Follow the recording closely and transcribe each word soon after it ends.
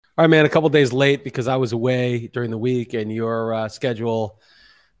All right, man, a couple days late because I was away during the week, and your schedule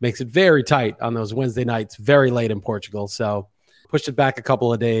makes it very tight on those Wednesday nights, very late in Portugal. So pushed it back a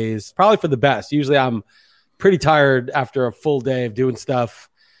couple of days, probably for the best. Usually I'm pretty tired after a full day of doing stuff.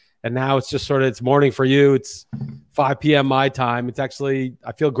 And now it's just sort of, it's morning for you. It's 5 p.m. my time. It's actually,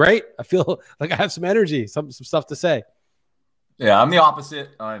 I feel great. I feel like I have some energy, some stuff to say. Yeah, I'm the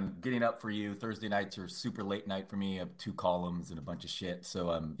opposite. I'm getting up for you. Thursday nights are super late night for me. I have 2 columns and a bunch of shit. So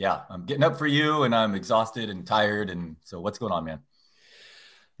I'm getting up for you, and I'm exhausted and tired. And so what's going on, man?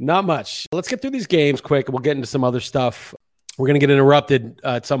 Not much. Let's get through these games quick, and we'll get into some other stuff. We're going to get interrupted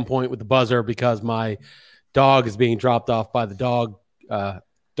at some point with the buzzer because my dog is being dropped off by the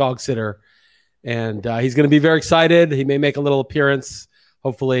dog sitter, and he's going to be very excited. He may make a little appearance,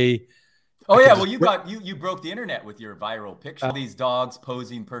 hopefully. Oh yeah, well you broke the internet with your viral picture of these dogs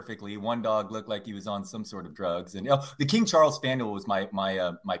posing perfectly. One dog looked like he was on some sort of drugs, and the King Charles Spaniel was my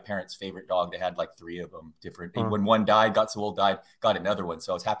parents' favorite dog. They had like 3 of them different. And when one died, got so old, got another one.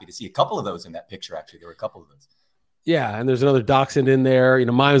 So I was happy to see a couple of those in that picture. Actually, there were a couple of those. Yeah, and there's another dachshund in there.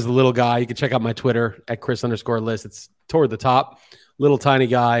 Mine was the little guy. You can check out my Twitter at Chris_List. It's toward the top, little tiny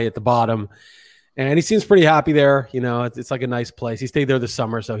guy at the bottom, and he seems pretty happy there. It's like a nice place. He stayed there this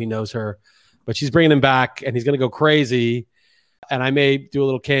summer, so he knows her. But she's bringing him back, and he's going to go crazy. And I may do a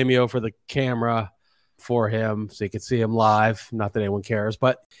little cameo for the camera for him so you can see him live. Not that anyone cares.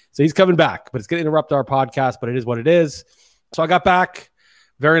 But so he's coming back. But it's going to interrupt our podcast, but it is what it is. So I got back.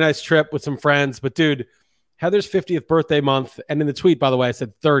 Very nice trip with some friends. But, dude, Heather's 50th birthday month. And in the tweet, by the way, I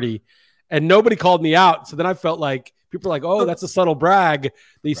said 30. And nobody called me out. So then I felt like people are like, oh, that's a subtle brag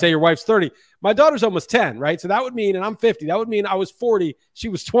that you say your wife's 30. My daughter's almost 10, right? So that would mean, and I'm 50, that would mean I was 40. She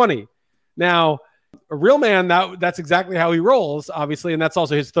was 20. Now, a real man, that's exactly how he rolls, obviously, and that's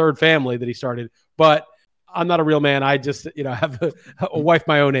also his 3rd family that he started. But I'm not a real man. I just, have a wife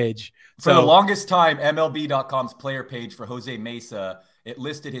my own age. For the longest time, MLB.com's player page for Jose Mesa, it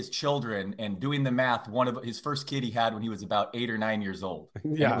listed his children, and doing the math, one of his first kid he had when he was about 8 or 9 years old.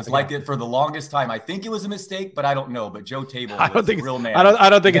 Yeah, and it was like it for the longest time. I think it was a mistake, but I don't know. But Joe Table was a real man. I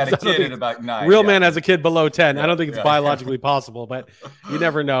don't think it's a kid at about 9. Real man has a kid below 10. I don't think it's biologically possible, but you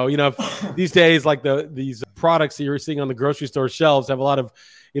never know. These days, like these products that you're seeing on the grocery store shelves have a lot of,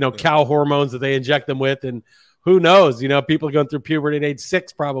 cow hormones that they inject them with, and who knows? People are going through puberty at age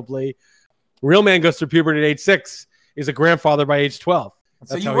 6 probably. Real man goes through puberty at age 6. He's a grandfather by age 12.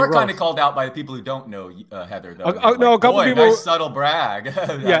 So you were kind of called out by the people who don't know Heather, though. No, a couple people. Nice subtle brag.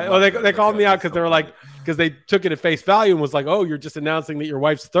 Yeah, well, they called me out because they were like, because they took it at face value and was like, oh, you're just announcing that your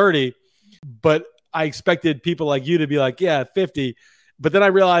wife's 30. But I expected people like you to be like, yeah, 50. But then I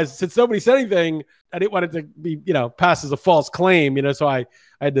realized since nobody said anything, I didn't want it to be, passed as a false claim, So I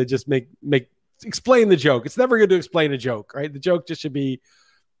had to just explain the joke. It's never good to explain a joke, right? The joke just should be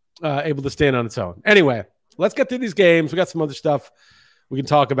able to stand on its own. Anyway, let's get through these games. We got some other stuff we can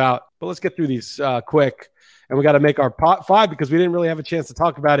talk about, but let's get through these quick. And we got to make our pot 5 because we didn't really have a chance to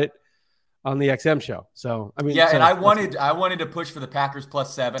talk about it on the XM show. So, and I wanted to push for the Packers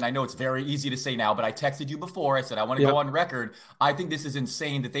 +7. I know it's very easy to say now, but I texted you before. I said, I want to go on record. I think this is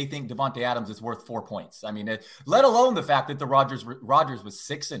insane that they think Davante Adams is worth 4 points. Let alone the fact that the Rodgers was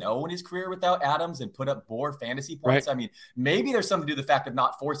 6-0 in his career without Adams and put up more fantasy points. Right. Maybe there's something to do with the fact of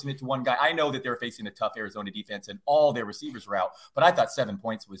not forcing it to one guy. I know that they're facing a tough Arizona defense and all their receivers were out, but I thought 7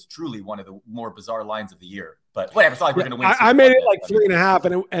 points was truly one of the more bizarre lines of the year. But whatever, it's not like we're going to win. I made it like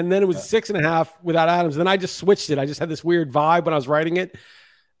 3.5, and then it was 6.5 without Adams. Then I just switched it. I just had this weird vibe when I was writing it.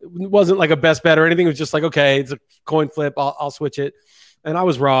 It wasn't like a best bet or anything. It was just like, okay, it's a coin flip. I'll switch it. And I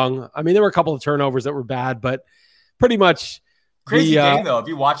was wrong. There were a couple of turnovers that were bad, but pretty much crazy game though. If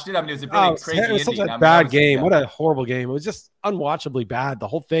you watched it, it was a really crazy. It was such a bad game. What a horrible game. It was just unwatchably bad. The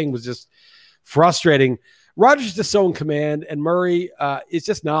whole thing was just frustrating. Rodgers is just so in command, and Murray is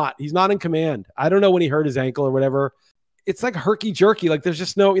just not. He's not in command. I don't know when he hurt his ankle or whatever. It's like herky-jerky. Like there's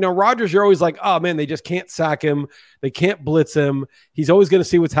just no, Rodgers, you're always like, oh, man, they just can't sack him. They can't blitz him. He's always going to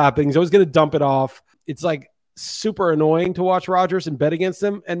see what's happening. He's always going to dump it off. It's like super annoying to watch Rodgers and bet against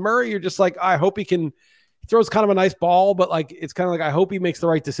him. And Murray, you're just like, I hope he throws kind of a nice ball, but like it's kind of like I hope he makes the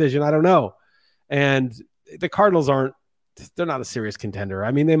right decision. I don't know. And the Cardinals they're not a serious contender.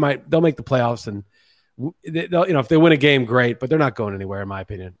 They'll make the playoffs and they'll, if they win a game, great, but they're not going anywhere in my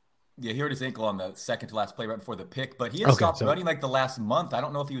opinion. Yeah, he hurt his ankle on the second to last play right before the pick, but he has stopped running like the last month. I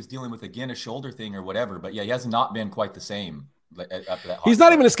don't know if he was dealing with, again, a shoulder thing or whatever, but yeah, he has not been quite the same after that. He's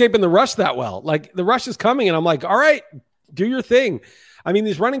not even escaping the rush that well. Like the rush is coming and I'm like, all right, do your thing.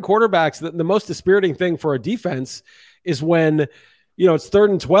 These running quarterbacks, the most dispiriting thing for a defense is when it's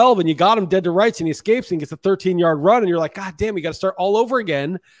 3rd and 12 and you got him dead to rights and he escapes and gets a 13-yard run. And you're like, God damn, we got to start all over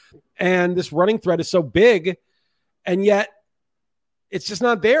again. And this running threat is so big. And yet it's just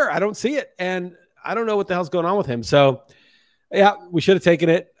not there. I don't see it. And I don't know what the hell's going on with him. So yeah, we should have taken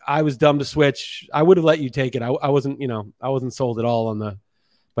it. I was dumb to switch. I would have let you take it. I wasn't, I wasn't sold at all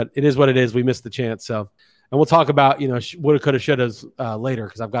but it is what it is. We missed the chance. So, and we'll talk about, woulda, coulda, shoulda later,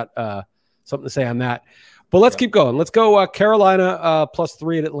 because I've got something to say on that. But let's keep going. Let's go Carolina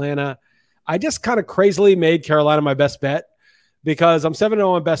 +3 at Atlanta. I just kind of crazily made Carolina my best bet because I'm 7-0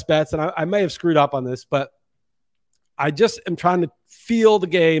 on best bets, and I may have screwed up on this, but I just am trying to feel the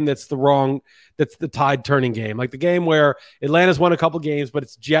game that's the tide turning game, like the game where Atlanta's won a couple games, but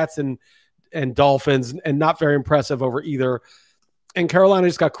it's Jets and Dolphins, and not very impressive over either. And Carolina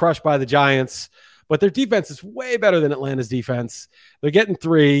just got crushed by the Giants, but their defense is way better than Atlanta's defense. They're getting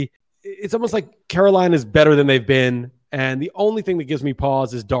 3. It's almost like Carolina is better than they've been. And the only thing that gives me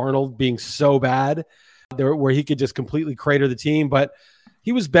pause is Darnold being so bad where he could just completely crater the team. But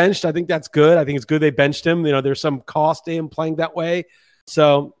he was benched. I think that's good. I think it's good they benched him. There's some cost to him playing that way.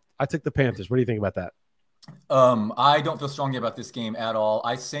 So I took the Panthers. What do you think about that? I don't feel strongly about this game at all.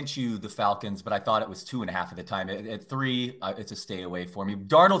 I sent you the Falcons, but I thought it was 2.5 at the time. At 3, it's a stay away for me.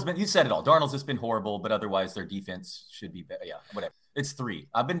 You said it all. Darnold's just been horrible, but otherwise their defense should be better. Yeah, whatever. It's 3.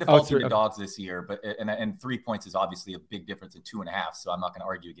 I've been defaulting to dogs this year, but and 3 points is obviously a big difference in 2.5. So I'm not going to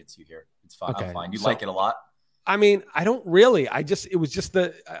argue against you here. It's fine. Okay. I'm fine. You like it a lot? I mean, I don't really. It was just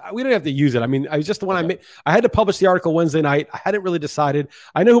we don't have to use it. I mean, I was just the one I made. I had to publish the article Wednesday night. I hadn't really decided.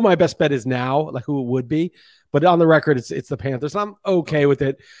 I know who my best bet is now, like who it would be, but on the record, it's the Panthers. I'm okay with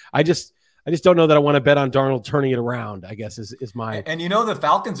it. I just don't know that I want to bet on Darnold turning it around, I guess is my. And the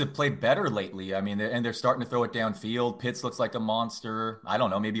Falcons have played better lately. I mean, they're starting to throw it downfield. Pitts looks like a monster. I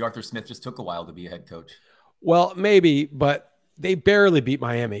don't know. Maybe Arthur Smith just took a while to be a head coach. Well, maybe, but they barely beat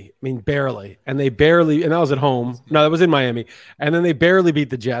Miami. I mean, barely. And that was at home. No, that was in Miami. And then they barely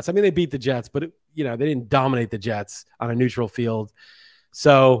beat the Jets. I mean, they beat the Jets, but they didn't dominate the Jets on a neutral field.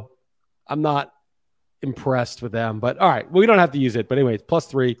 So I'm not impressed with them, but all right, well, we don't have to use it. But anyways,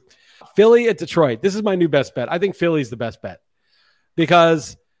 +3. Philly at Detroit. This is my new best bet. I think Philly's the best bet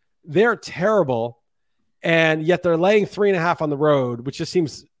because they're terrible. And yet they're laying 3.5 on the road, which just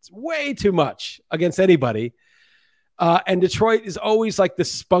seems way too much against anybody. And Detroit is always like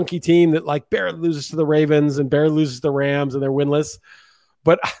this spunky team that like barely loses to the Ravens and barely loses to the Rams and they're winless.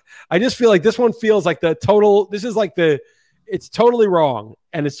 But I just feel like this one feels like it's totally wrong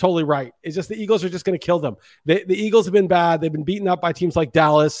and it's totally right. It's just the Eagles are just going to kill them. The Eagles have been bad. They've been beaten up by teams like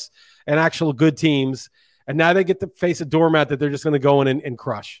Dallas and actual good teams. And now they get to face a doormat that they're just going to go in and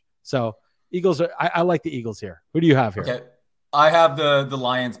crush. So Eagles I like the Eagles here. Who do you have here? Okay. I have the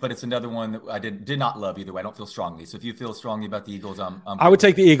Lions, but it's another one that I did not love either way. I don't feel strongly. So if you feel strongly about the Eagles, I would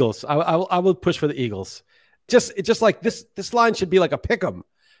take the Eagles. I would push for the Eagles. It's just like this line should be like a pick 'em.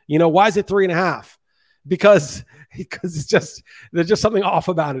 Why is it 3.5? Because it's just there's just something off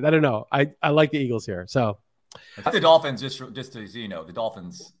about it. I don't know. I like the Eagles here. So the Dolphins, just as you know, the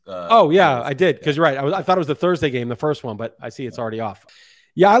Dolphins. I did because you're right. I thought it was the Thursday game, the first one, but I see it's already off.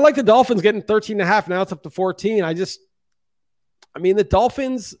 Yeah, I like the Dolphins getting 13.5. Now it's up to 14. The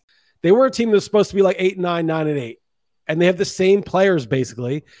Dolphins, they were a team that was supposed to be like 8-9, 9-8. And they have the same players,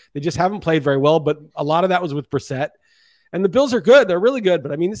 basically. They just haven't played very well, but a lot of that was with Brissett. And the Bills are good. They're really good.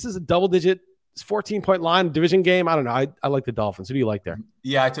 But, this is a double-digit 14-point line division game. I don't know. I like the Dolphins. Who do you like there?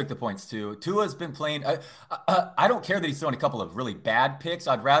 Yeah, I took the points too. Tua's been playing. I don't care that he's thrown a couple of really bad picks.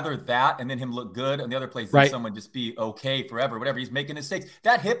 I'd rather that and then him look good. And the other place than someone just be okay forever, whatever. He's making mistakes.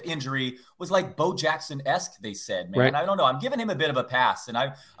 That hip injury was like Bo Jackson-esque, they said, man. Right. I don't know. I'm giving him a bit of a pass. And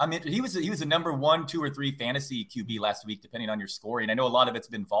he was a number 1, 2, or 3 fantasy QB last week, depending on your scoring. I know a lot of it's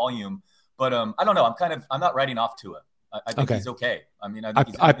been volume, but I don't know. I'm not writing off Tua. I think he's okay.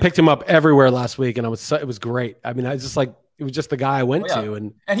 I picked him up everywhere last week, and it was great. I was just like, it was just the guy I went to,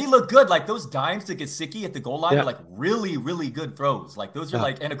 and he looked good. Like those dimes to Gesicki at the goal line are like really, really good throws. Like those are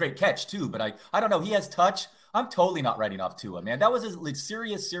and a great catch too. But I don't know. He has touch. I'm totally not writing off Tua, man. That was a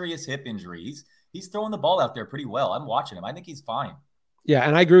serious hip injury. He's throwing the ball out there pretty well. I'm watching him. I think he's fine. Yeah,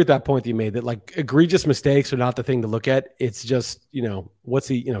 and I agree with that point that you made that like egregious mistakes are not the thing to look at. It's just, what's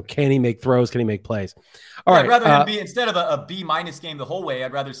he, can he make throws? Can he make plays? All right. I'd rather him be, instead of a B- game the whole way,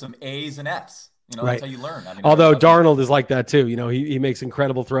 I'd rather some A's and F's. That's how you learn. Although Darnold is like that too. He makes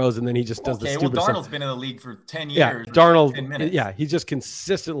incredible throws and then he just does the stupid Darnold's stuff. Been in the league for 10 years. Yeah, Darnold, 10 minutes. Yeah, he just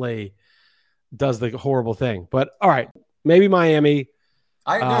consistently does the horrible thing. But all right, maybe Miami.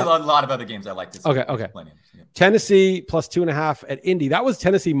 There are a lot of other games I like this. Okay. Yeah. Tennessee +2.5 at Indy. That was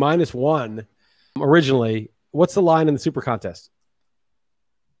Tennessee -1 originally. What's the line in the Super Contest?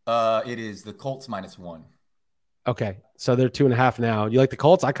 It is the Colts -1. Okay, so they're 2.5 now. You like the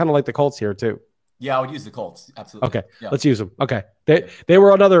Colts? I kind of like the Colts here too. Yeah, I would use the Colts. Absolutely. Okay, yeah. Let's use them. Okay, they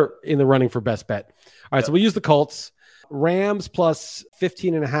were another in the running for best bet. All right, so we'll use the Colts. Rams plus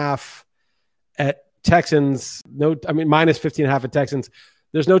 15.5 at Texans. No, I mean minus 15.5 at Texans.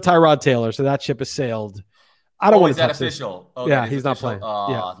 There's no Tyrod Taylor, so that ship has sailed. I don't want to touch official? This. Oh, yeah, he's not playing.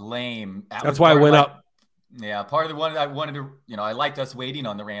 Yeah, lame. That's why I went up. Yeah, part of the one I wanted to, I liked us waiting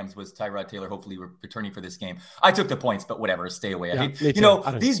on the Rams was Tyrod Taylor hopefully returning for this game. I took the points, but whatever, stay away.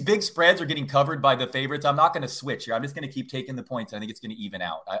 These big spreads are getting covered by the favorites. I'm not going to switch here. I'm just going to keep taking the points. I think it's going to even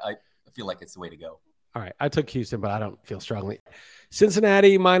out. I feel like it's the way to go. All right, I took Houston, but I don't feel strongly.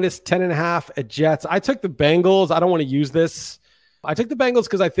 Cincinnati minus 10.5 at Jets. I took the Bengals. I don't want to use this. I took the Bengals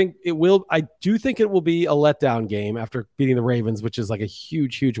because I do think it will be a letdown game after beating the Ravens, which is like a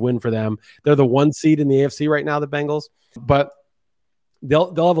huge, huge win for them. They're the 1 seed in the AFC right now, the Bengals, but they'll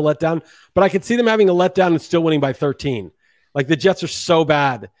have a letdown. But I could see them having a letdown and still winning by 13. Like the Jets are so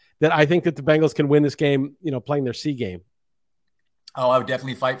bad that I think that the Bengals can win this game, playing their C game. Oh, I would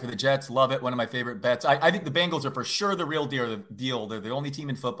definitely fight for the Jets. Love it. One of my favorite bets. I think the Bengals are for sure the real deal. They're the only team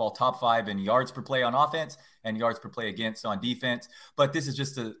in football top 5 in yards per play on offense and yards per play against on defense. But this is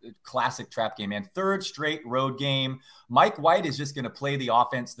just a classic trap game, man. 3rd straight road game. Mike White is just going to play the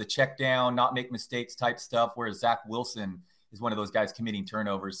offense, the check down, not make mistakes type stuff, whereas Zach Wilson is one of those guys committing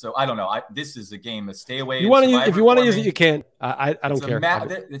turnovers. So I don't know. This is a game to stay away. If you want to use it, you can. I don't care.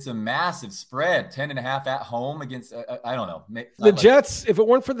 It's a massive spread, 10.5 at home against. I don't know. The Jets. If it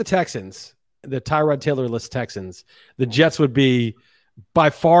weren't for the Texans, the Tyrod Taylor-less Texans, the Jets would be by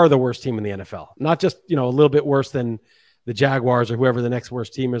far the worst team in the NFL. Not just a little bit worse than the Jaguars or whoever the next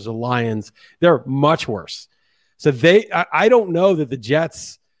worst team is, the Lions. They're much worse. So I don't know that the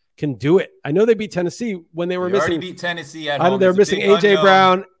Jets can do it. I know they beat Tennessee when they were missing. Already beat Tennessee at home. They were missing AJ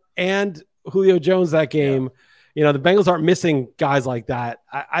Brown and Julio Jones that game. Yeah. The Bengals aren't missing guys like that.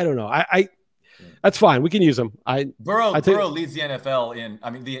 I don't know. That's fine. We can use them. Burrow leads the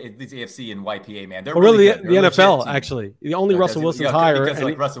NFL leads AFC in YPA, man. They're really the NFL actually. The only Russell Wilson's higher.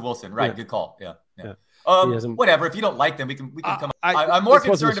 Because Russell Wilson, right? Yeah. Good call. Yeah. Whatever. If you don't like them, we can come. I'm more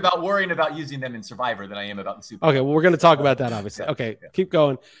concerned about worrying about using them in Survivor than I am about the Super Bowl. Okay, well, we're going to talk about that, obviously. Okay, keep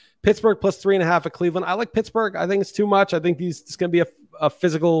going. Pittsburgh plus 3.5 at Cleveland. I like Pittsburgh. I think it's too much. I think it's going to be a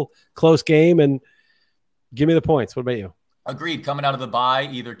physical, close game, and give me the points. What about you? Agreed. Coming out of the bye,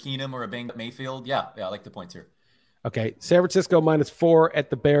 either Keenum or a banged up Mayfield. Yeah, I like the points here. Okay, San Francisco -4 at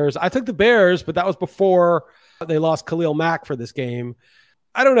the Bears. I took the Bears, but that was before they lost Khalil Mack for this game.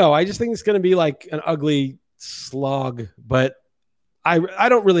 I don't know. I just think it's going to be like an ugly slog, but I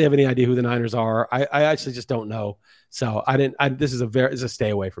don't really have any idea who the Niners are. I actually just don't know. So this is a stay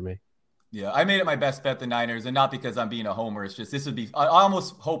away for me. Yeah, I made it my best bet, the Niners, and not because I'm being a homer. It's just I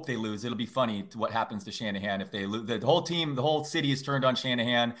almost hope they lose. It'll be funny to what happens to Shanahan if they lose. The whole team, the whole city is turned on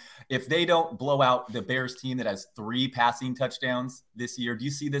Shanahan. If they don't blow out the Bears team that has 3 passing touchdowns this year, do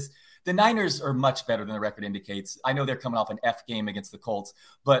you see this? The Niners are much better than the record indicates. I know they're coming off an F game against the Colts,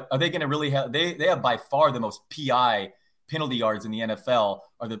 but are they going to really have? They have by far the most PI penalty yards in the NFL.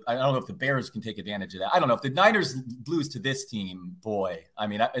 I don't know if the Bears can take advantage of that. I don't know if the Niners lose to this team. Boy, I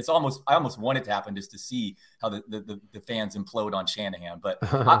mean, I almost want it to happen just to see how the fans implode on Shanahan. But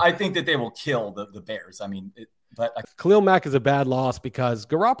I think that they will kill the Bears. I mean, Khalil Mack is a bad loss because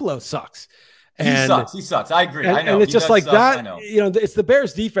Garoppolo sucks. He sucks. I agree. I know. And it's just like that. It's the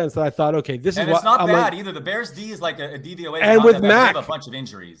Bears defense that I thought, okay, this is what. It's not bad either. The Bears D is like a DVOA. And with Mack, they have a bunch of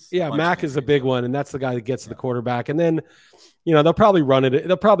injuries. Yeah, Mack is a big one, and that's the guy that gets to the quarterback. And then, they'll probably run it.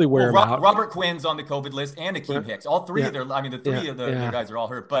 They'll probably wear him out. Robert Quinn's on the COVID list, and Akeem Hicks. All three of their. I mean, the three of the guys are all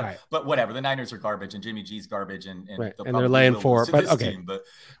hurt. But whatever. The Niners are garbage, and Jimmy G's garbage, and they're laying 4. But okay.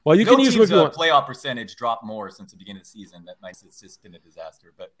 Well, you can use what you want. Playoff percentage dropped more since the beginning of the season. It's just been a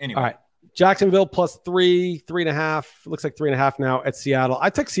disaster. But anyway. All right. Jacksonville +3, 3.5. Looks like 3.5 now at Seattle. I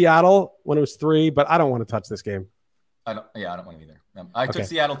took Seattle when it was 3, but I don't want to touch this game. I don't want to either. I took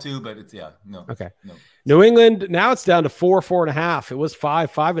Seattle too, but no. Okay. No. New England, now it's down to 4, 4.5. It was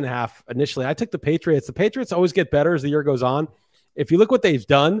 5, 5.5 initially. I took the Patriots. The Patriots always get better as the year goes on. If you look what they've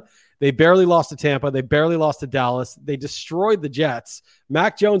done, they barely lost to Tampa. They barely lost to Dallas. They destroyed the Jets.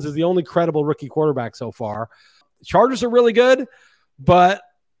 Mac Jones is the only credible rookie quarterback so far. Chargers are really good, but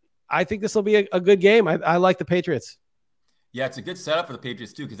I think this will be a good game. I like the Patriots. Yeah, it's a good setup for the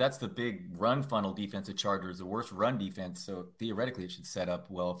Patriots too, because that's the big run funnel defense of Chargers, the worst run defense. So theoretically, it should set up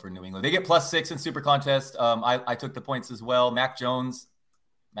well for New England. They get +6 in Super Contest. I took the points as well. Mac Jones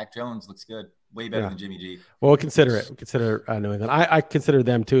looks good. Way better than Jimmy G. Well, consider it. Consider New England. I consider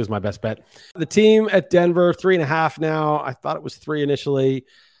them too as my best bet. The team at Denver, 3.5 now. I thought it was 3 initially.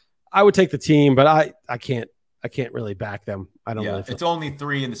 I would take the team, but I can't really back them. I don't really. It's only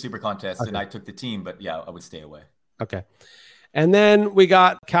 3 in the Super Contest, and I took the team, but I would stay away. Okay. And then we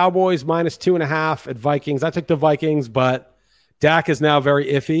got Cowboys -2.5 at Vikings. I took the Vikings, but Dak is now very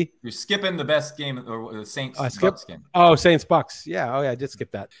iffy. You're skipping the best game, or the Saints Bucks game. Oh, Saints Bucks. Yeah. Oh yeah, I did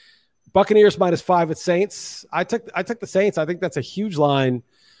skip that. Buccaneers -5 at Saints. I took the Saints. I think that's a huge line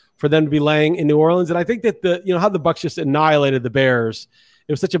for them to be laying in New Orleans. And I think that how the Bucks just annihilated the Bears.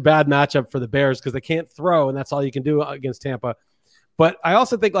 It was such a bad matchup for the Bears because they can't throw, and that's all you can do against Tampa. But I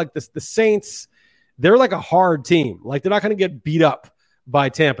also think like the Saints, they're like a hard team. Like they're not going to get beat up by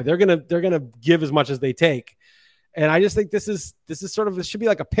Tampa. They're gonna give as much as they take. And I just think this should be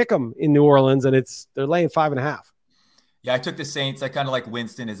like a pick 'em in New Orleans, and they're laying 5.5. Yeah, I took the Saints. I kind of like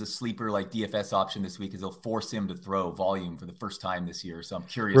Winston as a sleeper, like DFS option this week, as they'll force him to throw volume for the first time this year. So I'm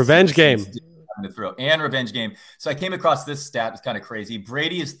curious. Revenge game. To throw and revenge game. So I came across this stat. It's kind of crazy.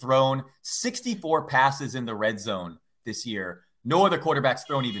 Brady has thrown 64 passes in the red zone this year. No other quarterback's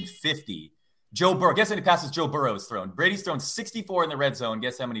thrown even 50. Joe Burrow. Guess how many passes Joe Burrow has thrown? Brady's thrown 64 in the red zone.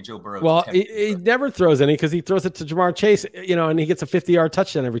 Guess how many Joe Burrow? Well, he never throws any because he throws it to Jamar Chase, and he gets a 50-yard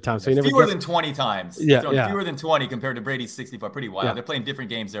touchdown every time. So he never fewer than 20 times. Yeah, fewer than 20 compared to Brady's 64. Pretty wild. Yeah. They're playing different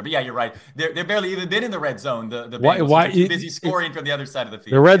games there. But yeah, you're right. They're barely even been in the red zone. The Bengals are too busy scoring from the other side of the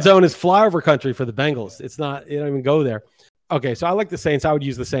field. The red zone is flyover country for the Bengals. It's not. You don't even go there. Okay, so I like the Saints. I would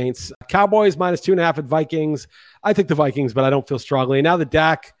use the Saints. Cowboys -2.5 at Vikings. I think the Vikings, but I don't feel strongly. Now that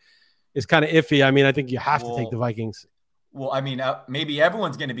Dak is kind of iffy, I mean, I think you have to take the Vikings. Well, I mean, maybe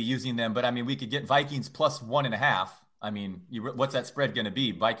everyone's going to be using them, but I mean, we could get Vikings +1.5. I mean, what's that spread going to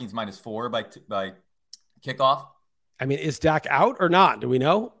be? Vikings -4 by kickoff? I mean, is Dak out or not? Do we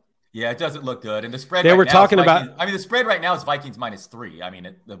know? Yeah, it doesn't look good. And the spread they were talking about. I mean, the spread right now is Vikings -3. I mean,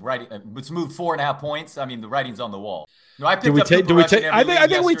 it's moved 4.5 points. I mean, the writing's on the wall. No, I picked up. Do we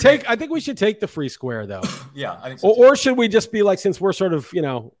take? I think we should take the free square though. Yeah, I think so. Or should we just be like, since we're sort of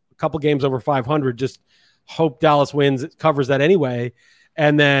a couple games over 500, just hope Dallas wins, it covers that anyway,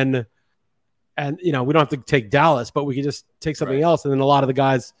 and we don't have to take Dallas, but we can just take something else, and then a lot of the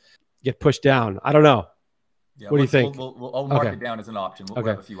guys get pushed down. I don't know. Yeah, what do you think? I'll mark it down as an option. We'll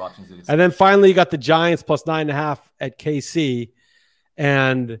have a few options. And then finally, you got the Giants +9.5 at KC.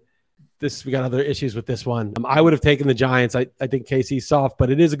 And we got other issues with this one. I would have taken the Giants. I think KC's soft,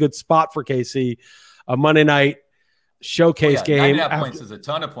 but it is a good spot for KC. A Monday night showcase game. 9.5 points is a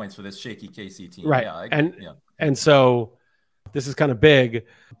ton of points for this shaky KC team. Right. And so this is kind of big.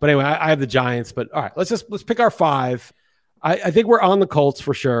 But anyway, I have the Giants. But all right, let's pick our 5. I think we're on the Colts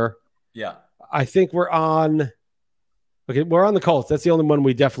for sure. Yeah. I think we're on the Colts. That's the only one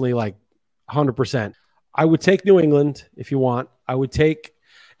we definitely like 100%. I would take New England if you want. I would take,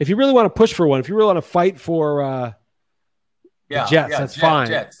 if you really want to push for one, if you really want to fight for the Jets, that's fine.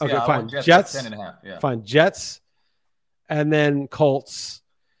 Jets. Okay, fine. Jets 10.5. Yeah. Fine. Jets and then Colts.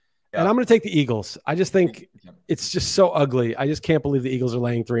 Yeah. And I'm going to take the Eagles. I just think it's just so ugly. I just can't believe the Eagles are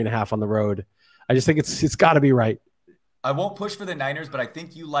laying 3.5 on the road. I just think it's got to be right. I won't push for the Niners, but I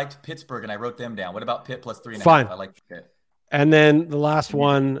think you liked Pittsburgh, and I wrote them down. What about Pitt +3.5? Fine. I like Pitt. And then the last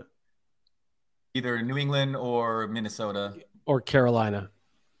one. Either New England or Minnesota. Or Carolina.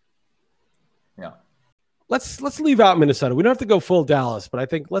 Yeah. Let's leave out Minnesota. We don't have to go full Dallas, but I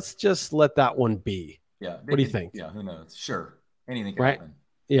think let's just let that one be. Yeah. What do you think? Yeah, who knows? Sure. Anything can happen.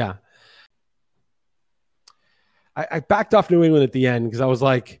 Yeah. I backed off New England at the end because I was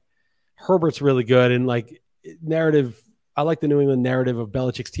like, Herbert's really good, and like narrative. I like the New England narrative of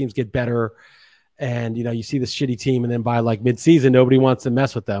Belichick's teams get better, and you see this shitty team, and then by like midseason, nobody wants to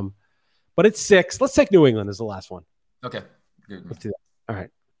mess with them. But it's 6. Let's take New England as the last one. Okay, good. Let's do that.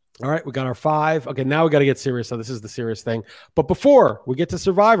 All right. We got our 5. Okay, now we got to get serious. So this is the serious thing. But before we get to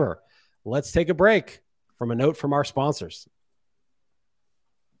Survivor, let's take a break from a note from our sponsors.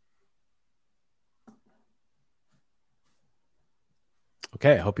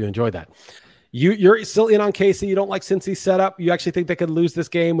 Okay, I hope you enjoyed that. You're still in on KC. You don't like Cincy's setup. You actually think they could lose this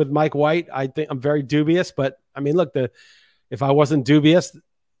game with Mike White. I think I'm very dubious, but I mean, look, if I'm not dubious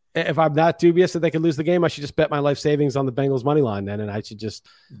that they could lose the game, I should just bet my life savings on the Bengals money line then, and I should just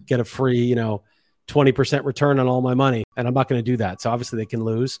get a free, 20% return on all my money. And I'm not going to do that. So obviously they can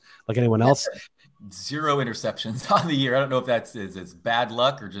lose like anyone else. 0 interceptions on the year. I don't know if that's it's bad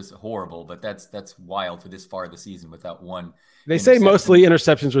luck or just horrible, but that's wild for this far of the season without one. They say mostly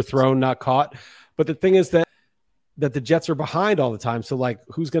interceptions were thrown, not caught. But the thing is that the Jets are behind all the time. So like,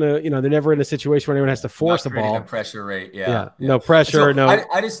 who's going to, they're never in a situation where anyone has to force the ball. A pressure rate. Yeah. No pressure. So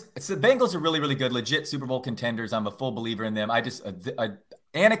it's the Bengals are really, really good, legit Super Bowl contenders. I'm a full believer in them.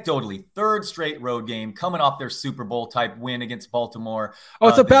 anecdotally, third straight road game coming off their Super Bowl type win against Baltimore. Oh,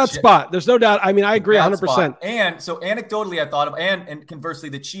 it's a bad spot. There's no doubt. I mean, I agree 100%. Spot. And so anecdotally, I thought of, and conversely,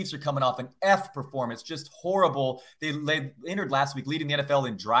 the Chiefs are coming off an F performance, just horrible. They entered last week leading the NFL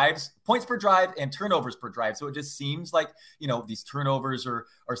in drives, points per drive, and turnovers per drive. So it just seems like, these turnovers are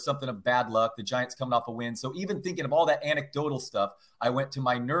something of bad luck. The Giants coming off a win. So even thinking of all that anecdotal stuff, I went to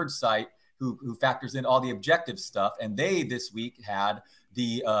my nerd site who factors in all the objective stuff. And they this week had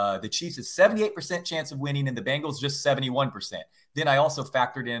the Chiefs is 78% chance of winning and the Bengals just 71%. Then I also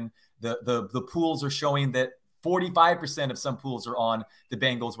factored in the pools are showing that 45% of some pools are on the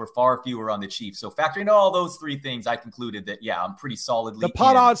Bengals, where far fewer on the Chiefs. So factoring in all those three things, I concluded that, I'm pretty solidly. The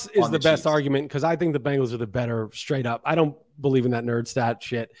pot odds is the best argument because I think the Bengals are the better straight up. I don't believe in that nerd stat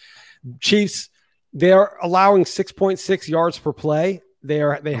shit. Chiefs, they're allowing 6.6 yards per play. They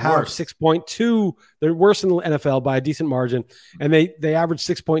have 6.2. They're worse than the NFL by a decent margin, and they average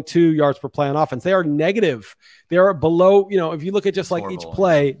 6.2 yards per play on offense. They are negative. They are below. If you look at just like each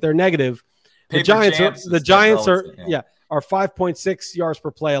play, they're negative. The Giants are 5.6 yards per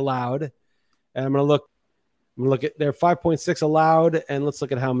play allowed, and I'm gonna look at their 5.6 allowed, and let's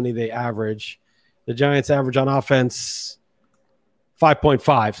look at how many they average. The Giants average on offense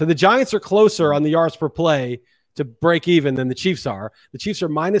 5.5. So the Giants are closer on the yards per play to break even than the Chiefs are. The Chiefs are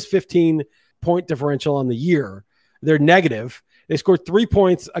minus 15 point differential on the year. They're negative. They scored 3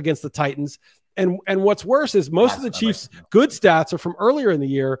 points against the Titans. And what's worse is most of the Chiefs' good stats are from earlier in the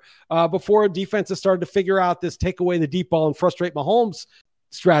year before defenses started to figure out this take away the deep ball and frustrate Mahomes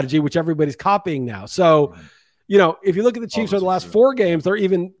strategy, which everybody's copying now. So, if you look at the Chiefs over the last 4 games, they're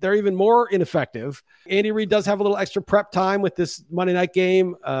even more ineffective. Andy Reid does have a little extra prep time with this Monday night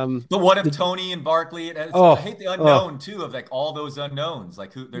game. But what if Tony and Barkley? I hate the unknown too of like all those unknowns.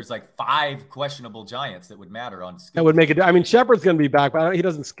 Like there's like 5 questionable Giants that would matter on. That would make it. I mean, Shepard's going to be back, but he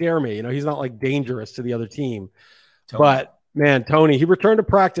doesn't scare me. He's not like dangerous to the other team. But man, Tony, he returned to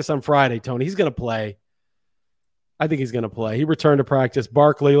practice on Friday. Tony, he's going to play. I think he's going to play. He returned to practice.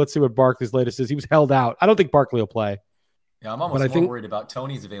 Barkley, let's see what Barkley's latest is. He was held out. I don't think Barkley will play. Yeah, I'm almost more worried about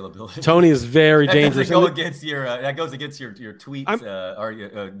Tony's availability. Tony is very dangerous. That goes against your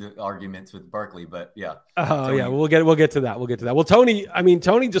tweets arguments with Barkley, but yeah. Yeah, we'll get to that. Well,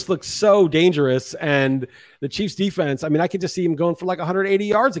 Tony just looks so dangerous, and the Chiefs defense. I mean, I could just see him going for like 180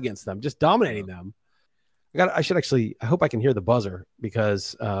 yards against them, just dominating them. I hope I can hear the buzzer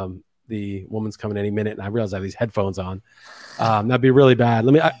because the woman's coming any minute, and I realize I have these headphones on. That'd be really bad.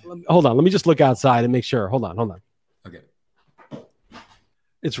 Hold on. Let me just look outside and make sure. Hold on. Okay.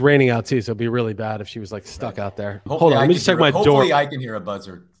 It's raining out too, so it'd be really bad if she was like stuck out there. Hopefully hold on. Let me just check my door. Hopefully I can hear a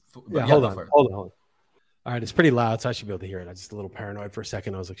buzzer. Yeah, hold on. All right. It's pretty loud, so I should be able to hear it. I was just a little paranoid for a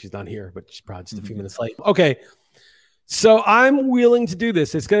second. I was like, she's not here, but she's probably just a few minutes late. Okay. So I'm willing to do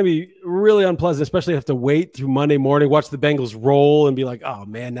this. It's going to be really unpleasant, especially have to wait through Monday morning, watch the Bengals roll and be like, oh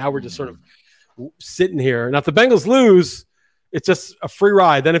man, now we're just sort of sitting here. Now if the Bengals lose, it's just a free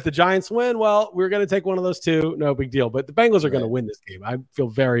ride. Then if the Giants win, well, we're going to take one of those two. No big deal. But the Bengals are going to win this game. I feel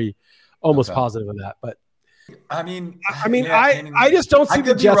very almost positive on that. But I just don't see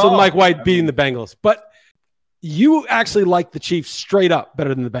the Jets with Mike White beating the Bengals. But you actually like the Chiefs straight up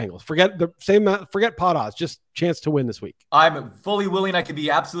better than the Bengals. Forget pot odds, just chance to win this week. I'm fully willing. I could be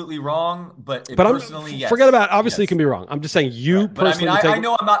absolutely wrong, but personally, yes. Forget about it. Obviously, you can be wrong. I'm just saying you personally. I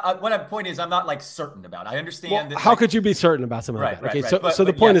know I'm not. What my point is, I'm not like certain about it. I understand that. How could you be certain about something like that? Okay, so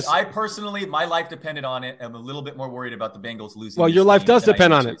the point is, I personally, my life depended on it. I'm a little bit more worried about the Bengals losing. Well, your life does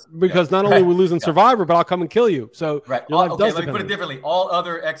depend on it because not only we lose in Survivor, but I'll come and kill you. So your life does depend. Let me put it differently. All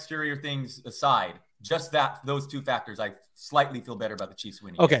other exterior things aside. Just those 2 factors, I slightly feel better about the Chiefs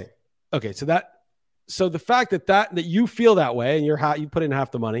winning. Okay. So the fact that you feel that way and you put in half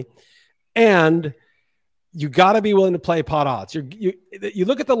the money, and you got to be willing to play pot odds. You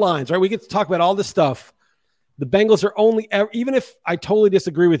look at the lines, right? We get to talk about all this stuff. The Bengals are only, even if I totally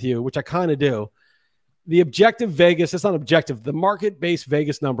disagree with you, which I kind of do, the objective Vegas, it's not objective. The market-based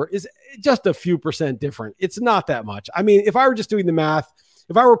Vegas number is just a few percent different. It's not that much. I mean, if I were just doing the math,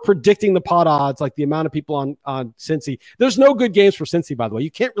 if I were predicting the pot odds, like the amount of people on Cincy, there's no good games for Cincy, by the way.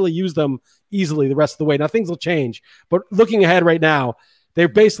 You can't really use them easily the rest of the way. Now, things will change. But looking ahead right now, they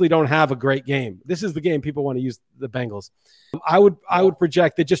basically don't have a great game. This is the game people want to use the Bengals. I would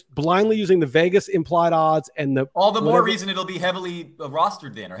project that just blindly using the Vegas implied odds and all the more reason it'll be heavily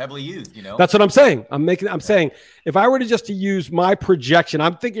rostered then or heavily used, That's what I'm saying. I'm saying if I were to use my projection,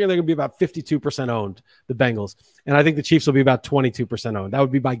 I'm thinking they're going to be about 52% owned, the Bengals. And I think the Chiefs will be about 22% owned. That would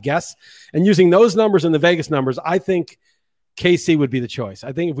be my guess. And using those numbers and the Vegas numbers, I think KC would be the choice.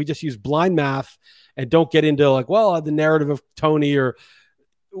 I think if we just use blind math and don't get into the narrative of Tony or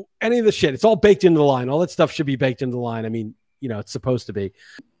any of the shit, it's all baked into the line. All that stuff should be baked into the line. I mean, it's supposed to be.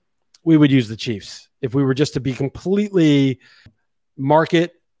 We would use the Chiefs if we were just to be completely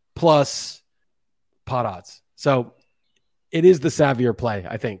market plus pot odds. So it is the savvier play,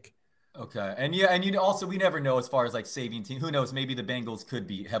 I think. Okay. And also we never know as far as like saving team. Who knows? Maybe the Bengals could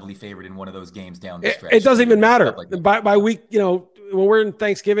be heavily favored in one of those games down the stretch. It doesn't even matter. Like by week, when we're in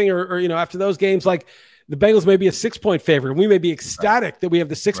Thanksgiving or after those games, like the Bengals may be a 6-point favorite, and we may be ecstatic that we have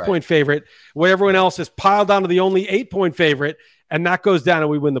the 6-point favorite, where everyone else is piled down to the only 8-point favorite, and that goes down and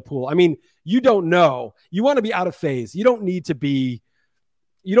we win the pool. I mean, you don't know. You want to be out of phase. You don't need to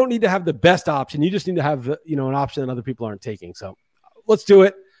have the best option. You just need to have, an option that other people aren't taking. So let's do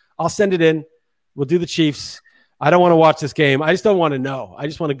it. I'll send it in. We'll do the Chiefs. I don't want to watch this game. I just don't want to know. I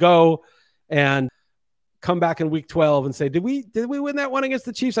just want to go and come back in week 12 and say, did we win that one against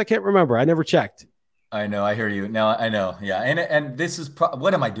the Chiefs? I can't remember. I never checked. I know. I hear you. Now I know. Yeah. And this is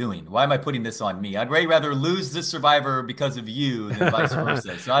what am I doing? Why am I putting this on me? I'd way rather lose this Survivor because of you than vice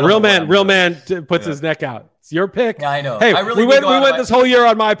versa. So real man puts his neck out. It's your pick. Yeah, I know. Hey, we went this whole year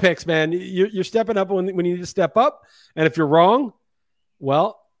on my picks, man. You're stepping up when you need to step up. And if you're wrong,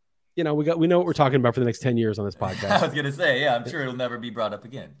 well, we know what we're talking about for the next 10 years on this podcast. I was going to say, yeah, I'm sure it'll never be brought up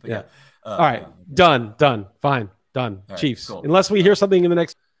again. But yeah. All right. Done. Fine. Done. Right, Chiefs. Cool. Unless we hear something in the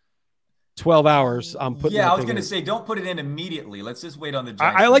next 12 hours, I'm putting. Yeah, I was going to say, don't put it in immediately. Let's just wait on the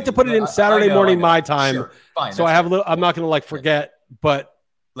Giants. I like to put it in Saturday morning my time. Sure. Fine. So I have I'm not going to forget, but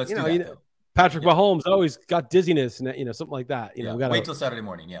let's do that. Patrick Mahomes always got dizziness and something like that. We gotta wait till Saturday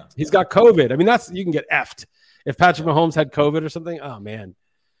morning. Yeah. He's got COVID. I mean, you can get effed if Patrick Mahomes had COVID or something. Oh man.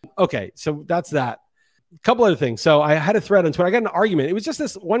 Okay. So that's that. A couple other things. So I had a thread on Twitter. I got an argument. It was just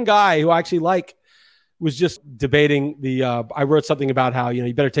this one guy who I actually was just debating I wrote something about how,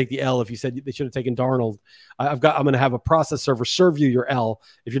 you better take the L if you said they should have taken Darnold. I'm going to have a process server serve you your L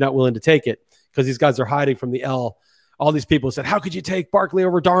if you're not willing to take it, because these guys are hiding from the L. All these people said, how could you take Barkley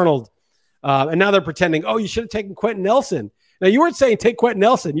over Darnold? And now they're pretending, you should have taken Quentin Nelson. Now, you weren't saying take Quentin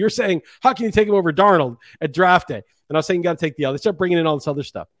Nelson. You're saying, how can you take him over Darnold at draft day? And I was saying, you got to take the L. They start bringing in all this other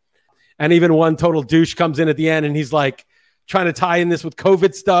stuff. And even one total douche comes in at the end and he's like, trying to tie in this with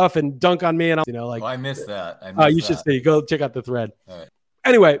COVID stuff and dunk on me. And I missed that. You should see. Go check out the thread. All right.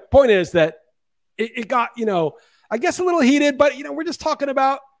 Anyway, point is that it got, I guess a little heated, but we're just talking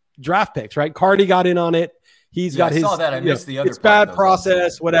about draft picks, right? Cardi got in on it. He's got his. I saw that. I missed the other. It's bad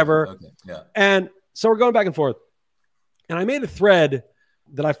process, whatever. Okay. Yeah. And so we're going back and forth. And I made a thread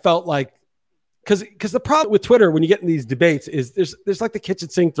that I felt like, because the problem with Twitter when you get in these debates is there's like the kitchen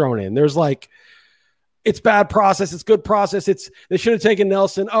sink thrown in. There's like, it's bad process. It's good process. They should have taken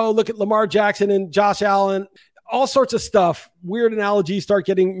Nelson. Oh, look at Lamar Jackson and Josh Allen. All sorts of stuff. Weird analogies start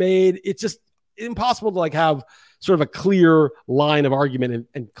getting made. It's just impossible to have sort of a clear line of argument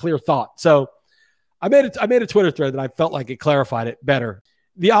and clear thought. So I made a Twitter thread that I felt like it clarified it better.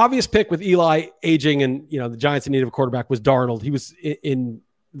 The obvious pick with Eli aging and the Giants in need of a quarterback was Darnold. He was in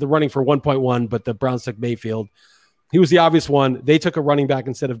the running for 1.1, but the Browns took Mayfield. He was the obvious one. They took a running back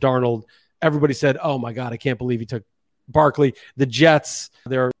instead of Darnold. Everybody said, oh my God, I can't believe he took Barkley. The Jets,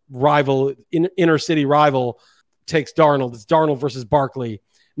 their rival, inner city rival, takes Darnold. It's Darnold versus Barkley.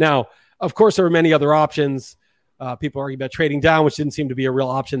 Now, of course, there were many other options. People arguing about trading down, which didn't seem to be a real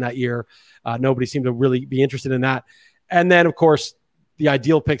option that year. Nobody seemed to really be interested in that. And then, of course, the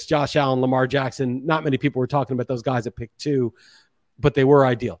ideal picks, Josh Allen, Lamar Jackson. Not many people were talking about those guys at pick 2, but they were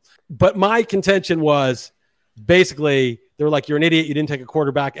ideal. But my contention was basically, they were like, you're an idiot. You didn't take a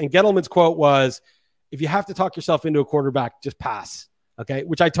quarterback. And Gettleman's quote was, if you have to talk yourself into a quarterback, just pass. Okay.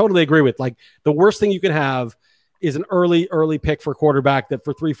 Which I totally agree with. Like, the worst thing you can have is an early pick for a quarterback that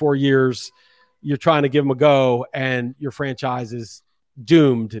for 3-4 years, you're trying to give them a go and your franchise is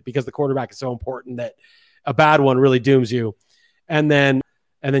doomed because the quarterback is so important that a bad one really dooms you. And then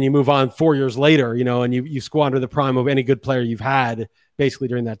you move on 4 years later, and you squander the prime of any good player you've had basically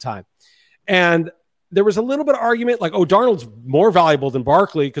during that time. And there was a little bit of argument like, Darnold's more valuable than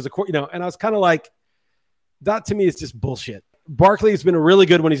Barkley because, and I was kind of like, that to me is just bullshit. Barkley has been really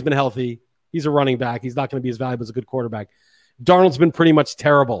good when he's been healthy. He's a running back. He's not going to be as valuable as a good quarterback. Darnold's been pretty much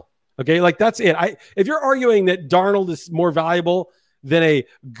terrible. Okay. Like, that's it. If you're arguing that Darnold is more valuable than a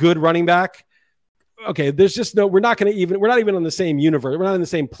good running back, okay, there's just we're not even on the same universe. We're not in the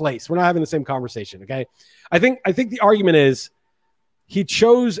same place. We're not having the same conversation. Okay. I think the argument is, he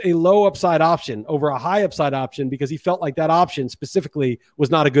chose a low upside option over a high upside option because he felt like that option specifically was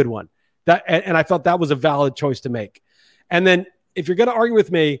not a good one. And I felt that was a valid choice to make. And then if you're going to argue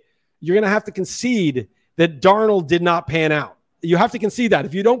with me, you're going to have to concede that Darnold did not pan out. You have to concede that.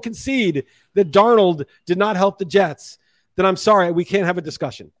 If you don't concede that Darnold did not help the Jets, then I'm sorry, we can't have a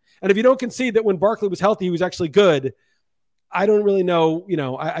discussion. And if you don't concede that when Barkley was healthy, he was actually good, I don't really know,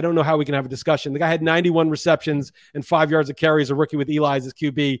 I don't know how we can have a discussion. The guy had 91 receptions and 5 yards of carry as a rookie with Eli as his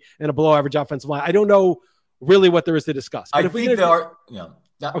QB and a below average offensive line. I don't know really what there is to discuss. But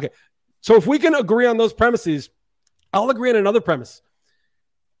okay. So if we can agree on those premises, I'll agree on another premise.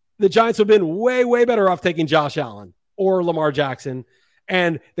 The Giants have been way, way better off taking Josh Allen or Lamar Jackson,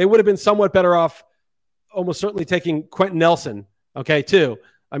 and they would have been somewhat better off almost certainly taking Quentin Nelson, okay, too.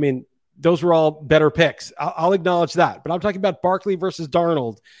 I mean, those were all better picks. I'll acknowledge that. But I'm talking about Barkley versus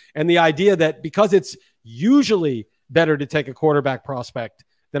Darnold and the idea that because it's usually better to take a quarterback prospect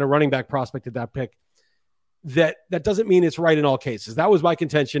than a running back prospect at that pick, that doesn't mean it's right in all cases. That was my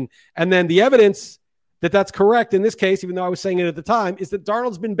contention. And then the evidence that that's correct in this case, even though I was saying it at the time, is that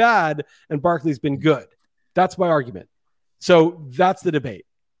Darnold's been bad and Barkley's been good. That's my argument. So that's the debate.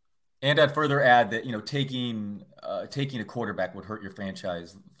 And I'd further add that, taking a quarterback would hurt your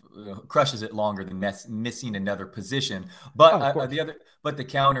franchise, crushes it longer than missing another position. But the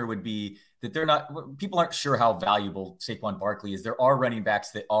counter would be that people aren't sure how valuable Saquon Barkley is. There are running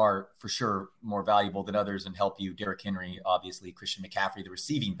backs that are for sure more valuable than others and help you. Derrick Henry, obviously, Christian McCaffrey, the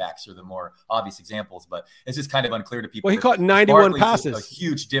receiving backs are the more obvious examples, but it's just kind of unclear to people. Well, he caught 91 passes. A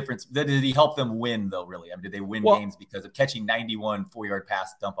huge difference. Did he help them win though? Really? I mean, did they win games because of catching 91 4-yard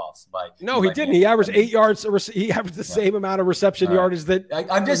pass dump offs No, he didn't. He averaged 8 yards. He averaged the same amount of reception yardage that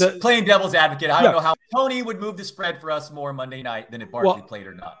I'm just playing devil's advocate. I don't know how Tony would move the spread for us more Monday night than if Barkley played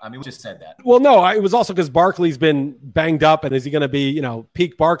or not. I mean, we just said that. Well, no, it was also because Barkley's been banged up, and is he going to be,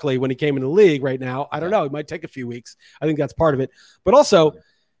 peak Barkley when he came in the league right now? I don't know. It might take a few weeks. I think that's part of it. But also,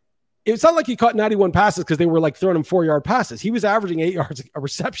 it's not like he caught 91 passes because they were like throwing him 4-yard passes. He was averaging 8 yards a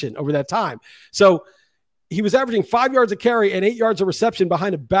reception over that time. So he was averaging 5 yards of carry and 8 yards of reception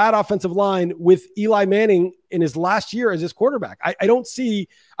behind a bad offensive line with Eli Manning in his last year as his quarterback. I don't see.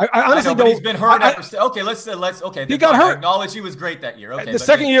 I honestly don't. He's been hurt. Okay. He got hurt. I acknowledge he was great that year. Okay. The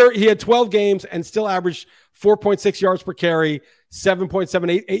second year, he had 12 games and still averaged 4.6 yards per carry,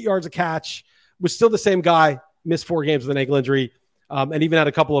 7.78 yards a catch. Was still the same guy. Missed 4 games with an ankle injury, and even had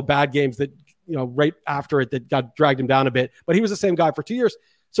a couple of bad games that right after it that got dragged him down a bit. But he was the same guy for 2 years.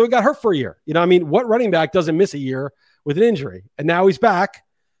 So he got hurt for a year. What running back doesn't miss a year with an injury? And now he's back,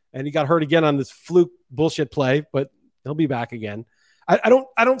 and he got hurt again on this fluke bullshit play, but he'll be back again. I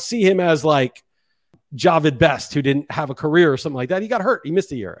don't see him as like Javid Best, who didn't have a career or something like that. He got hurt. He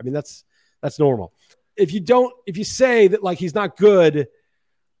missed a year. I mean, that's normal. If you say that like he's not good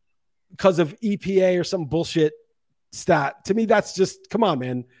because of EPA or some bullshit stat, to me, that's just, come on,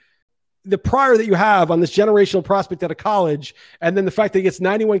 man. The prior that you have on this generational prospect at a college, and then the fact that he gets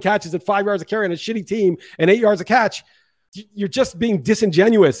 91 catches at 5 yards a carry on a shitty team and 8 yards a catch, you're just being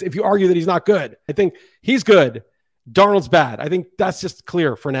disingenuous if you argue that he's not good. I think he's good. Darnold's bad. I think that's just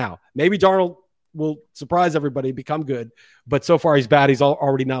clear for now. Maybe Darnold will surprise everybody, become good, but so far he's bad. He's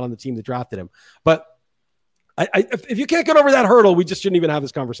already not on the team that drafted him. But if you can't get over that hurdle, we just shouldn't even have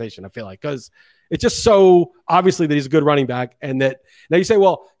this conversation, I feel like, because it's just so obviously that he's a good running back. And that now you say,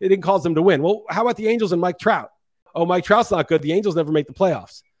 well, it didn't cause them to win. Well, how about the Angels and Mike Trout? Oh, Mike Trout's not good. The Angels never make the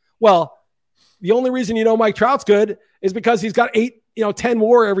playoffs. Well, the only reason Mike Trout's good is because he's got 10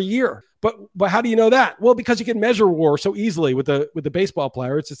 WAR every year. But how do you know that? Well, because you can measure WAR so easily with the baseball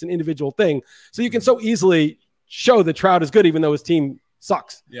player. It's just an individual thing. So you can so easily show that Trout is good, even though his team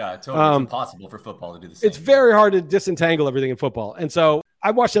sucks. Yeah, it's totally impossible for football to do the same. It's very hard to disentangle everything in football. And so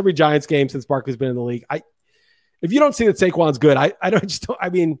I've watched every Giants game since Barkley's been in the league. If you don't see that Saquon's good, I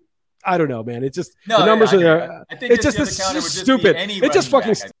don't know, man. It's just the numbers are there. I think it's just stupid. It's just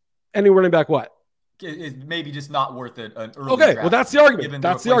fucking any running back. What? It's maybe just not worth it. An early okay, draft, well, that's the argument.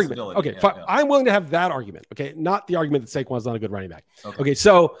 That's the argument. Okay, fine. Yeah. I'm willing to have that argument. Okay, not the argument that Saquon's not a good running back. Okay,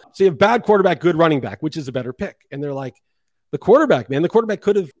 so you have bad quarterback, good running back, which is a better pick. And they're like, the quarterback, man, the quarterback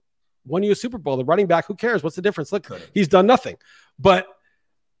could have won you a Super Bowl. The running back, who cares? What's the difference? Look, he's done nothing. But,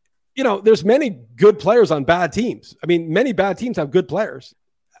 there's many good players on bad teams. I mean, many bad teams have good players.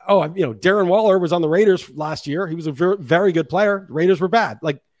 Oh, Darren Waller was on the Raiders last year. He was a very, very good player. The Raiders were bad.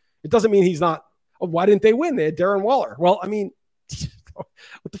 Like, it doesn't mean he's not. Oh, why didn't they win? They had Darren Waller. Well, I mean,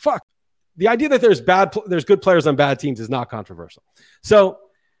 what the fuck? The idea that there's good players on bad teams is not controversial. So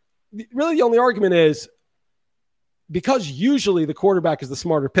really the only argument is because usually the quarterback is the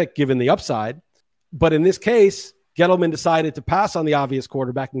smarter pick given the upside. But in this case, Gettleman decided to pass on the obvious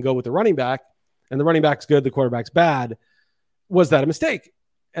quarterback and go with the running back. And the running back's good, the quarterback's bad. Was that a mistake?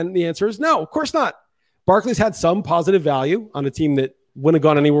 And the answer is no, of course not. Barkley's had some positive value on a team that wouldn't have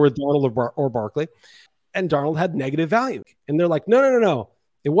gone anywhere with Darnold or Barkley. And Darnold had negative value. And they're like, no.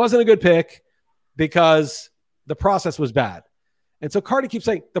 It wasn't a good pick because the process was bad. And so Cardi keeps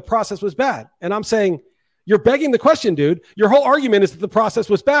saying the process was bad. And I'm saying, you're begging the question, dude. Your whole argument is that the process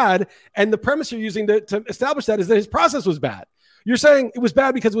was bad. And the premise you're using to establish that is that his process was bad. You're saying it was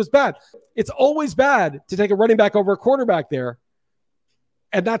bad because it was bad. It's always bad to take a running back over a quarterback there.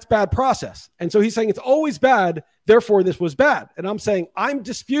 And that's bad process. And so he's saying it's always bad. Therefore, this was bad. And I'm saying I'm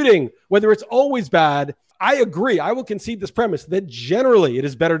disputing whether it's always bad. I agree. I will concede this premise that generally it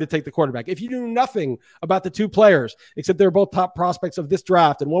is better to take the quarterback. If you knew nothing about the two players, except they're both top prospects of this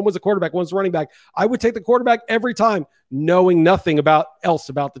draft, and one was a quarterback, one's a running back, I would take the quarterback every time, knowing nothing else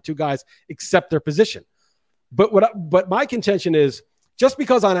about the two guys except their position. But my contention is, just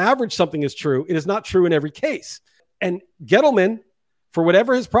because on average something is true, it is not true in every case. And Gettleman, for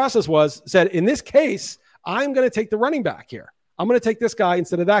whatever his process was, said, in this case, I'm going to take the running back here. I'm going to take this guy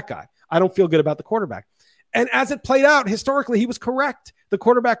instead of that guy. I don't feel good about the quarterback. And as it played out, historically, he was correct. The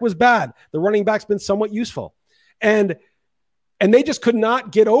quarterback was bad. The running back's been somewhat useful. And they just could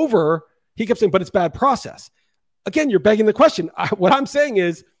not get over, he kept saying, but it's bad process. Again, you're begging the question. What I'm saying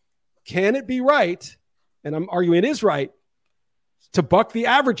is, can it be right, and I'm arguing it is right, to buck the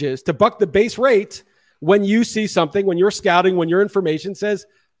averages, to buck the base rate when you see something, when you're scouting, when your information says,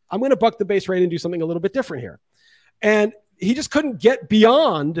 I'm going to buck the base rate and do something a little bit different here. And he just couldn't get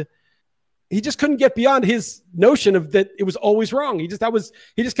beyond his notion of that it was always wrong. He just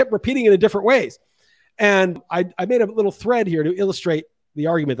kept repeating it in different ways. And I made a little thread here to illustrate the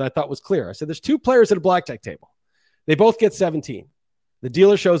argument that I thought was clear. I said, there's two players at a blackjack table. They both get 17. The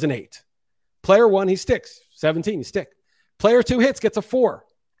dealer shows an 8. Player 1, he sticks. 17, you stick. Player 2 hits, gets a 4.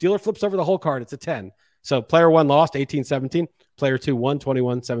 Dealer flips over the whole card. It's a 10. So player 1 lost 18-17. Player 2 won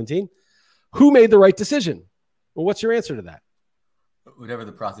 21-17. Who made the right decision? Well, what's your answer to that? Whatever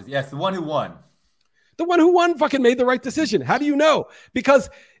the process. Yes, the one who won. The one who won fucking made the right decision. How do you know? Because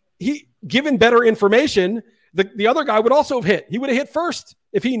given better information, the other guy would also have hit. He would have hit first.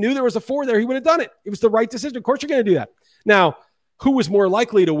 If he knew there was a 4 there, he would have done it. It was the right decision. Of course you're going to do that. Now, who was more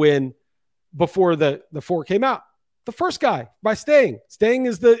likely to win before the 4 came out? The first guy, by staying. Staying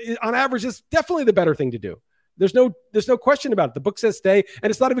is on average is definitely the better thing to do. There's no question about it. The book says stay, and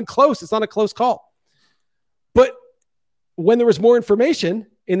it's not even close. It's not a close call. But when there was more information,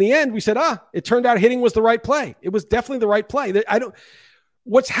 in the end, we said, it turned out hitting was the right play. It was definitely the right play.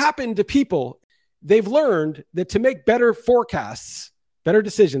 What's happened to people, they've learned that to make better forecasts, better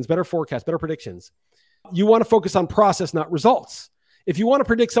decisions, better forecasts, better predictions, you want to focus on process, not results. If you want to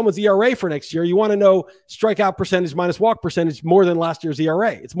predict someone's ERA for next year, you want to know strikeout percentage minus walk percentage more than last year's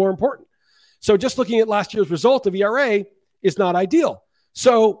ERA. It's more important. So just looking at last year's result of ERA is not ideal.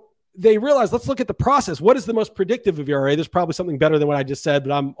 So they realized, let's look at the process. What is the most predictive of ERA? There's probably something better than what I just said,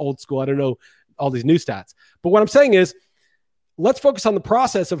 but I'm old school. I don't know all these new stats. But what I'm saying is, let's focus on the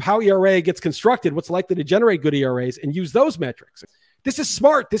process of how ERA gets constructed, what's likely to generate good ERAs, and use those metrics. This is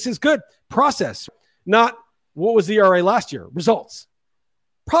smart. This is good. Process, not what was the ERA last year, results.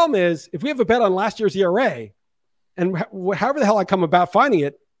 Problem is, if we have a bet on last year's ERA, and however the hell I come about finding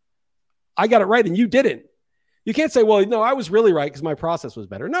it, I got it right and you didn't. You can't say, well, no, I was really right because my process was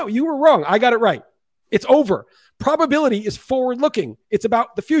better. No, you were wrong. I got it right. It's over. Probability is forward-looking. It's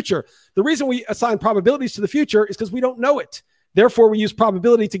about the future. The reason we assign probabilities to the future is because we don't know it. Therefore, we use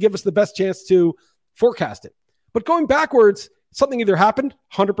probability to give us the best chance to forecast it. But going backwards, something either happened,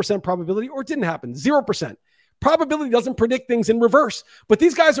 100% probability, or it didn't happen, 0%. Probability doesn't predict things in reverse. But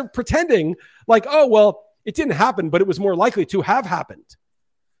these guys are pretending like, oh, well, it didn't happen, but it was more likely to have happened.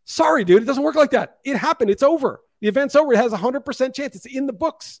 Sorry, dude, it doesn't work like that. It happened. It's over. The event's over. It has a 100% chance. It's in the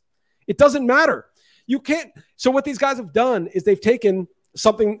books. It doesn't matter. You can't. So what these guys have done is they've taken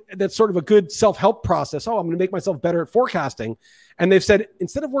something that's sort of a good self-help process. Oh, I'm going to make myself better at forecasting. And they've said,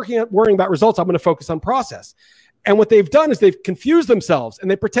 instead of worrying about results, I'm going to focus on process. And what they've done is they've confused themselves and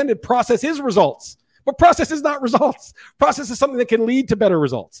they pretended process is results. But process is not results. Process is something that can lead to better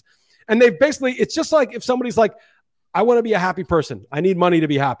results. And they've basically, it's just like if somebody's like, I want to be a happy person. I need money to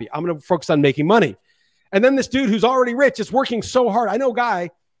be happy. I'm going to focus on making money. And then this dude who's already rich is working so hard. I know a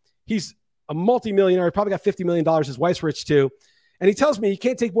guy, he's a multimillionaire. He probably got $50 million. His wife's rich too. And he tells me he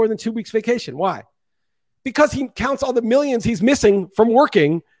can't take more than 2 weeks vacation. Why? Because he counts all the millions he's missing from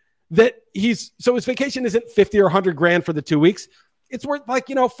working so his vacation isn't 50 or 100 grand for the 2 weeks. It's worth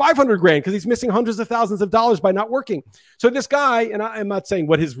 500 grand because he's missing hundreds of thousands of dollars by not working. So this guy, and I'm not saying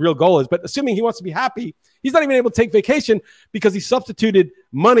what his real goal is, but assuming he wants to be happy, he's not even able to take vacation because he substituted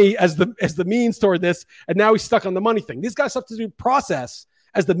money as the means toward this. And now he's stuck on the money thing. These guys substitute process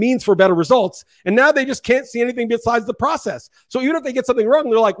as the means for better results. And now they just can't see anything besides the process. So even if they get something wrong,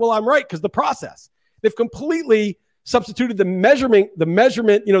 they're like, well, I'm right because the process. They've completely substituted the measurement,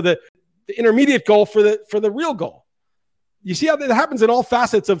 the intermediate goal for the real goal. You see how that happens in all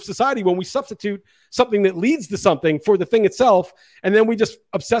facets of society when we substitute something that leads to something for the thing itself, and then we just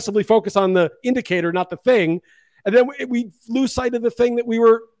obsessively focus on the indicator, not the thing, and then we lose sight of the thing that we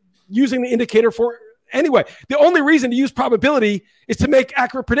were using the indicator for anyway. The only reason to use probability is to make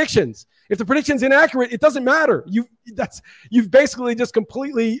accurate predictions. If the prediction's inaccurate, it doesn't matter. You've basically just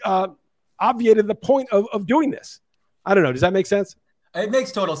completely obviated the point of doing this. I don't know. Does that make sense? It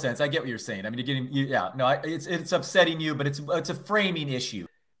makes total sense. I get what you're saying. I mean, it's upsetting you, but it's a framing issue.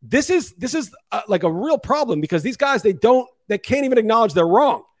 This is like a real problem because these guys, they can't even acknowledge they're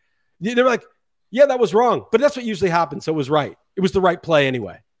wrong. They're like, yeah, that was wrong, but that's what usually happens. So it was right. It was the right play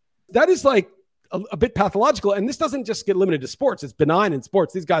anyway. That is like a bit pathological. And this doesn't just get limited to sports. It's benign in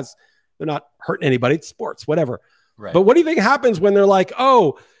sports. These guys, they're not hurting anybody. It's sports, whatever. Right. But what do you think happens when they're like,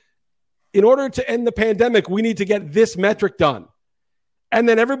 oh, in order to end the pandemic, we need to get this metric done. And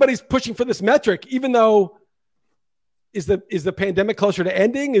then everybody's pushing for this metric, even though is the pandemic closer to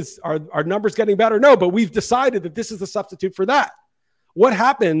ending? Are numbers getting better? No, but we've decided that this is the substitute for that. What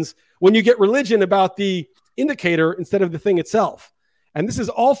happens when you get religion about the indicator instead of the thing itself? And this is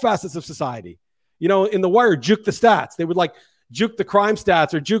all facets of society. You know, in The Wire, juke the stats. They would like juke the crime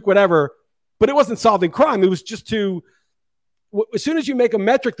stats or juke whatever, but it wasn't solving crime. It was just as soon as you make a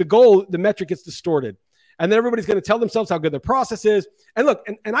metric, the metric gets distorted. And then everybody's going to tell themselves how good their process is. And look,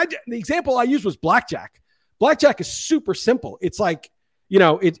 the example I used was blackjack. Blackjack is super simple. It's like, you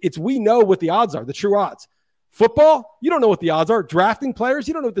know, we know what the odds are, the true odds. Football, you don't know what the odds are. Drafting players,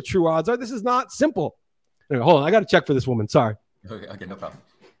 you don't know what the true odds are. This is not simple. Anyway, hold on. I got to check for this woman. Sorry. Okay, no problem.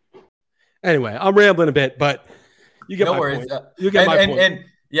 Anyway, I'm rambling a bit, but you get my point. You get my point. And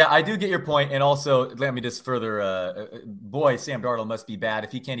yeah, I do get your point. And also, let me just further, boy, Sam Darnold must be bad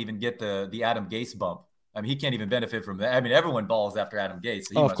if he can't even get the Adam Gase bump. I mean, he can't even benefit from that. I mean, everyone balls after Adam Gase.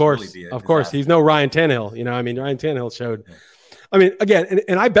 So of course. He's no Ryan Tannehill. You know, I mean, Ryan Tannehill showed. Yeah. I mean, again,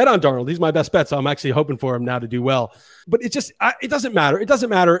 and I bet on Darnold. He's my best bet, so I'm actually hoping for him now to do well. But it doesn't matter. It doesn't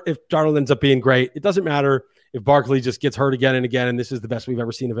matter if Darnold ends up being great. It doesn't matter if Barkley just gets hurt again and again, and this is the best we've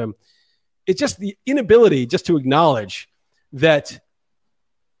ever seen of him. It's just the inability just to acknowledge that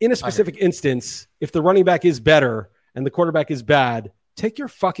in a specific instance, if the running back is better and the quarterback is bad, take your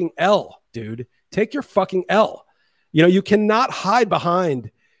fucking L, dude. Take your fucking L. You know, you cannot hide behind,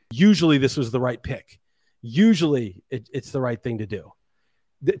 usually this was the right pick. Usually it's the right thing to do.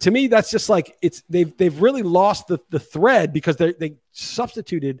 To me, that's just like, they've really lost the thread because they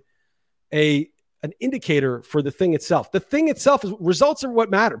substituted an indicator for the thing itself. The thing itself is results are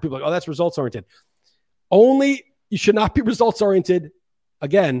what matter. People are like, oh, that's results oriented. Only you should not be results oriented,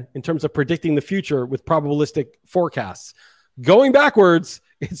 again, in terms of predicting the future with probabilistic forecasts. Going backwards,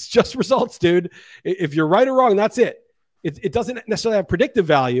 it's just results, dude. If you're right or wrong, that's it. It doesn't necessarily have predictive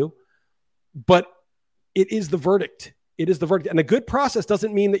value, but it is the verdict. It is the verdict. And a good process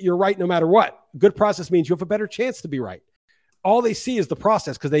doesn't mean that you're right no matter what. Good process means you have a better chance to be right. All they see is the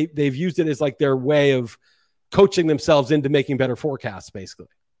process because they've used it as like their way of coaching themselves into making better forecasts, basically.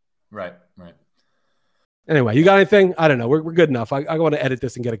 Right. Anyway, you got anything? I don't know. We're good enough. I want to edit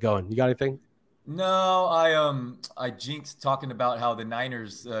this and get it going. You got anything? No, I jinxed talking about how the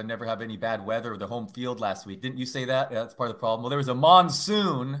Niners never have any bad weather or the home field last week. Didn't you say that? That's part of the problem. Well, there was a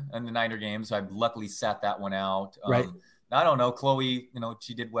monsoon in the Niner game, so I luckily sat that one out. Right. I don't know. Chloe,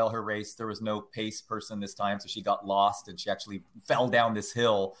 she did well her race. There was no pace person this time, so she got lost and she actually fell down this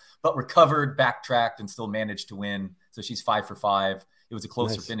hill, but recovered, backtracked, and still managed to win. So she's 5 for 5. It was a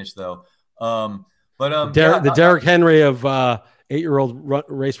closer finish though. The Derrick Henry of 8-year-old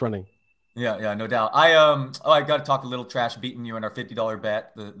race running. Yeah, no doubt. I got to talk a little trash beating you in our $50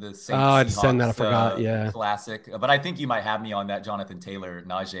 bet, the Saints. Oh, I just send that. I forgot. Yeah, classic. But I think you might have me on that Jonathan Taylor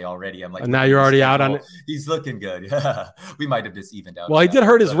Najee already. I'm like, now you're already out on it. He's looking good. Yeah, we might have just evened out. Well, he did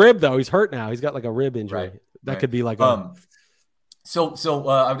hurt his rib though. He's hurt now. He's got like a rib injury. Right. That could be like So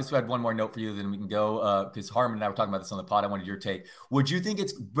I just had one more note for you, then we can go because Harmon and I were talking about this on the pod. I wanted your take. Would you think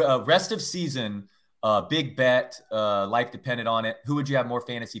it's rest of season? Big bet, life dependent on it. Who would you have more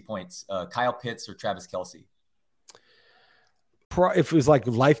fantasy points, Kyle Pitts or Travis Kelce? If it was like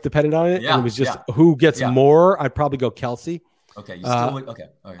life dependent on it, and it was just who gets more, I'd probably go Kelce. Okay, you still would? Okay.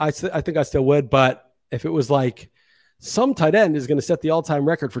 All right. I think I still would, but if it was like some tight end is going to set the all-time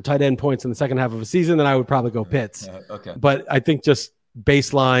record for tight end points in the second half of a season, then I would probably go Pitts. Okay. But I think just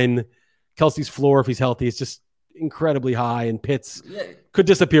baseline, Kelce's floor, if he's healthy, is just incredibly high, and Pitts could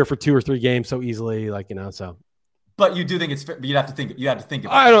disappear for 2 or 3 games so easily, so. But you do think it's fair, but you have to think about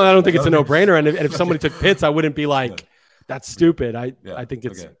it. I don't think it's a no-brainer, and if somebody took Pitts, I wouldn't be like, that's stupid. I think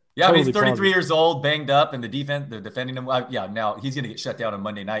it's Yeah, I mean, he's Totally 33 plausible. years old, banged up, and they're defending him. Yeah, now he's going to get shut down on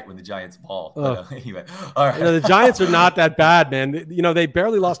Monday night when the Giants ball. But anyway, all right. The Giants are not that bad, man. They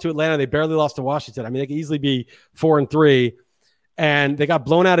barely lost to Atlanta. They barely lost to Washington. I mean, they could easily be 4-3. And they got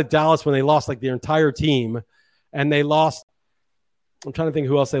blown out at Dallas when they lost like their entire team. And they lost. I'm trying to think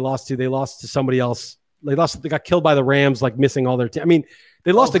who else they lost to. They lost to somebody else. They got killed by the Rams, like missing all their team. I mean,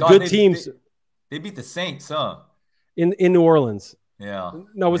 they lost to good teams. They beat the Saints, huh? In New Orleans. Yeah.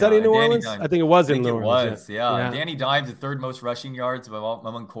 No, was that in New Orleans? I think it was in New Orleans. Yeah. Danny Dimes, the third most rushing yards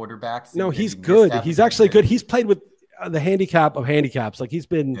among quarterbacks. No, he's good. He's actually good. He's played with the handicap of handicaps. Like he's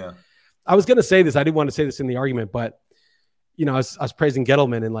been. Yeah. I was going to say this. I didn't want to say this in the argument, but I was praising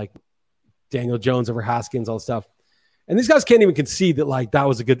Gettleman and like Daniel Jones over Haskins, all that stuff. And these guys can't even concede that like that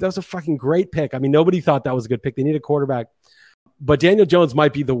was a fucking great pick. I mean, nobody thought that was a good pick. They need a quarterback. But Daniel Jones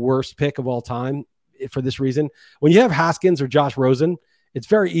might be the worst pick of all time for this reason. When you have Haskins or Josh Rosen, it's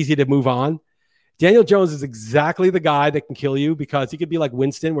very easy to move on. Daniel Jones is exactly the guy that can kill you because he could be like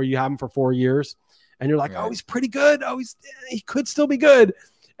Winston where you have him for 4 years and you're like, oh, he's pretty good. Oh, he could still be good.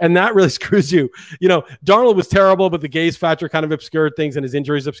 And that really screws you. Darnold was terrible, but the Gase factor kind of obscured things and his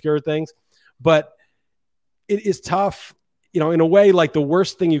injuries obscured things. But it is tough, in a way, like the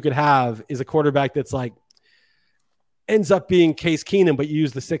worst thing you could have is a quarterback that's like, ends up being Case Keenum, but you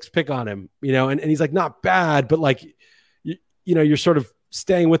use the 6th pick on him, and he's like not bad, but like, you're sort of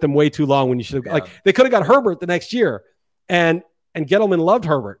staying with him way too long when you should have, like they could have got Herbert the next year and Gettleman loved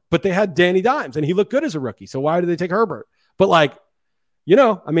Herbert, but they had Danny Dimes and he looked good as a rookie. So why did they take Herbert? But like,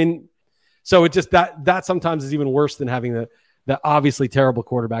 I mean, so it just that sometimes is even worse than having the obviously terrible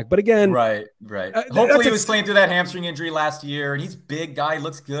quarterback. But again, right. Hopefully he was playing through that hamstring injury last year, and he's a big guy,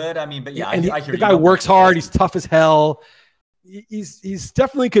 looks good. I mean, but yeah, I hear the guy works hard. He's tough as hell. He's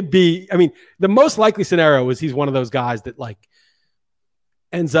definitely could be. I mean, the most likely scenario is he's one of those guys that like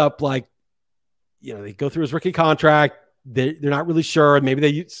ends up like, they go through his rookie contract. They're not really sure. Maybe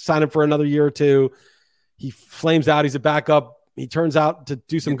they sign him for another year or two. He flames out. He's a backup. He turns out to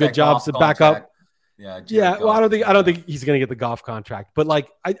do some good jobs to back up. Yeah. Well, I don't think he's going to get the Goff contract, but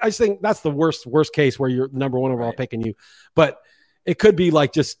like, I just think that's the worst case where you're the number one overall picking you, but it could be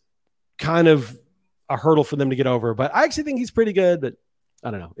like just kind of a hurdle for them to get over. But I actually think he's pretty good, but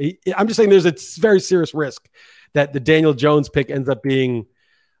I don't know. I'm just saying there's a very serious risk that the Daniel Jones pick ends up being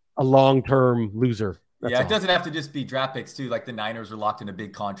a long-term loser. It doesn't have to just be draft picks too. Like the Niners are locked in a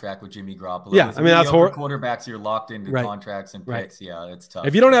big contract with Jimmy Garoppolo. Yeah, I mean that's horrible. Quarterbacks, you're locked into contracts and picks. Yeah, it's tough.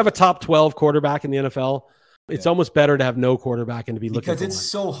 If you don't have a top 12 quarterback in the NFL, it's almost better to have no quarterback and to be looking for because it's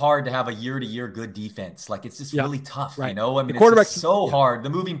so hard to have a year-to-year good defense. Like it's just really tough. Right. I mean, it's just so hard. The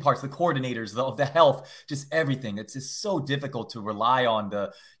moving parts, the coordinators, the health, just everything. It's just so difficult to rely on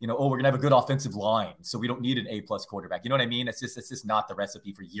the. We're gonna have a good offensive line, so we don't need an A+ quarterback. You know what I mean? It's just not the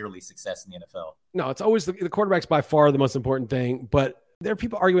recipe for yearly success in the NFL. No, it's always the quarterback's by far the most important thing. But there are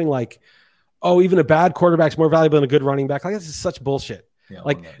people arguing like, oh, even a bad quarterback's more valuable than a good running back. Like this is such bullshit.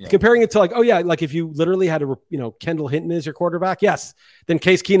 Comparing it to like, oh yeah, like if you literally had Kendall Hinton as your quarterback, yes, then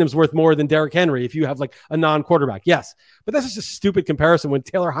Case Keenum's worth more than Derrick Henry if you have like a non-quarterback, yes. But that's just a stupid comparison when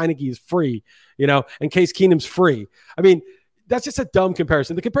Taylor Heineke is free, and Case Keenum's free. I mean, that's just a dumb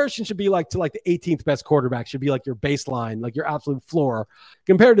comparison. The comparison should be like to like the 18th best quarterback should be like your baseline, like your absolute floor.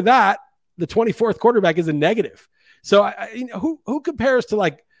 Compared to that, the 24th quarterback is a negative. So who compares to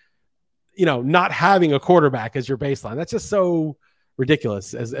like, not having a quarterback as your baseline? That's just so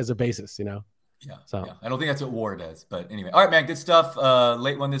ridiculous as a basis, Yeah. I don't think that's what Ward does, but anyway. All right, man, good stuff.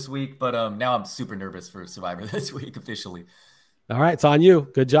 Late one this week, but now I'm super nervous for Survivor this week officially. All right, it's on you.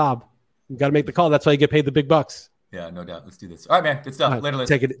 Good job. You got to make the call. That's why you get paid the big bucks. Yeah, no doubt. Let's do this. All right, man, good stuff. Right, Later.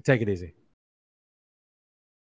 Take it easy.